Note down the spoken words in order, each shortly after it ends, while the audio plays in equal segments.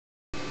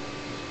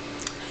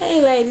Hey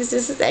ladies,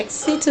 this is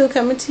XC2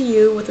 coming to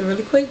you with a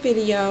really quick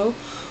video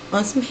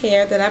on some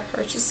hair that I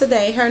purchased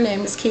today. Her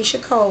name is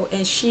Keshia Cole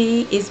and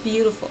she is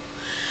beautiful.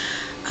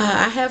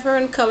 I have her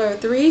in color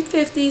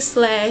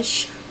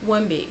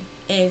 350/1B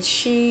and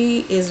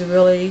she is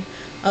really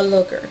a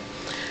looker.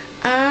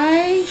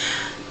 I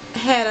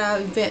had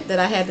an event that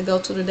I had to go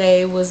to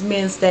today. It was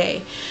Men's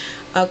Day.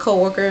 A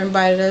co-worker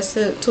invited us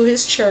to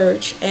his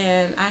church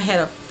and I had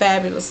a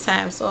fabulous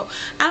time. So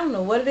I don't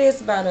know what it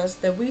is about us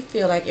that we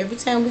feel like every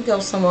time we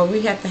go somewhere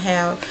we have to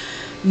have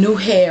new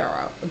hair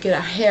or get our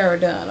hair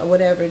done or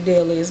whatever the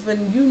deal is. But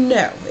you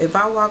know, if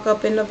I walk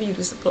up in the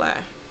beauty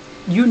supply,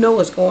 you know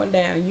what's going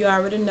down. You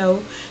already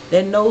know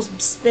that no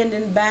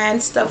spending,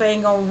 buying stuff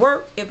ain't gonna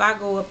work if I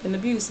go up in the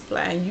beauty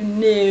supply. And you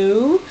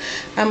know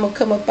I'm gonna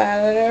come up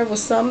out of there with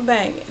something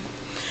banging.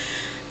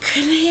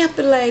 Couldn't help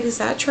it,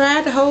 ladies. I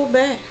tried to hold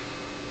back.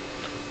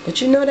 But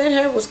you know that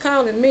hair was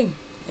calling me.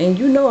 And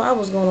you know I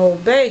was going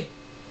to obey.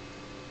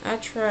 I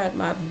tried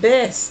my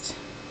best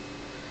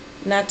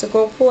not to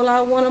go pull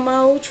out one of my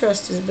old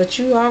trusters. But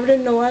you already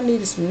know I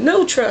needed some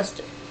new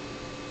truster.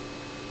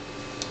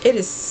 It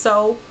is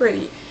so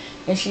pretty.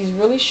 And she's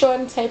really short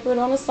and tapered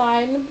on the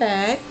side and the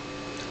back.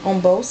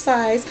 On both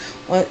sides.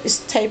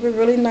 It's tapered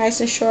really nice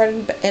and short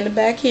in the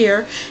back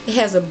here. It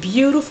has a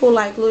beautiful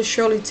like little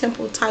Shirley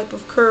Temple type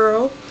of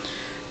curl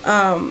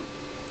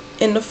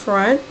in the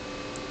front.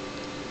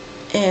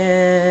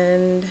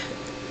 And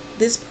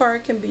this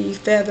part can be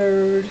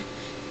feathered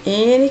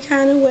any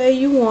kind of way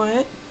you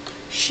want.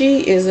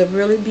 She is a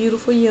really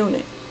beautiful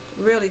unit.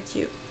 Really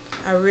cute.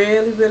 I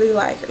really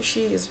like her.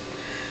 She is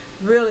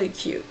really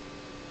cute.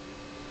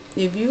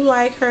 If you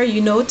like her, you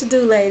know what to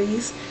do,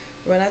 ladies.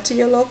 Run out to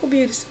your local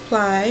beauty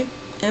supply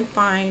and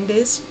find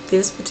this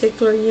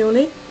particular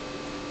unit.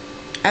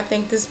 I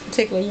think this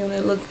particular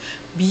unit looks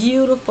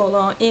beautiful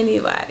on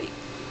anybody.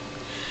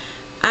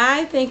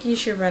 I think you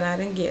should run out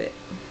and get it.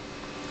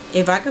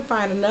 If I can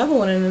find another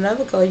one in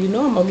another color, you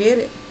know I'm going to get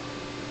it.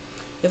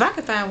 If I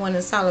can find one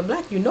in solid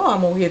black, you know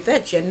I'm going to get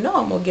that. You know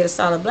I'm going to get a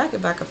solid black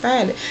if I can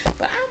find it.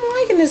 But I'm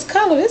liking this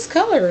color. This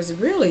color is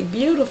really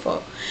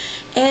beautiful.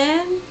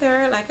 And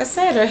they're, like I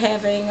said, they're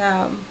having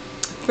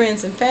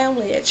friends and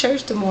family at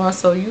church tomorrow.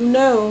 So you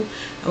know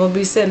I'm going to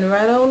be sitting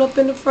right on up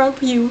in the front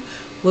pew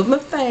with my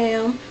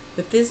fam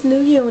with this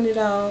new unit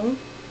on.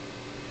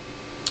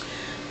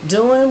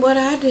 Doing what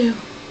I do.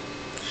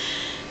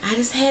 I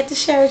just had to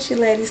share with you,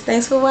 ladies.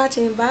 Thanks for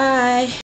watching. Bye.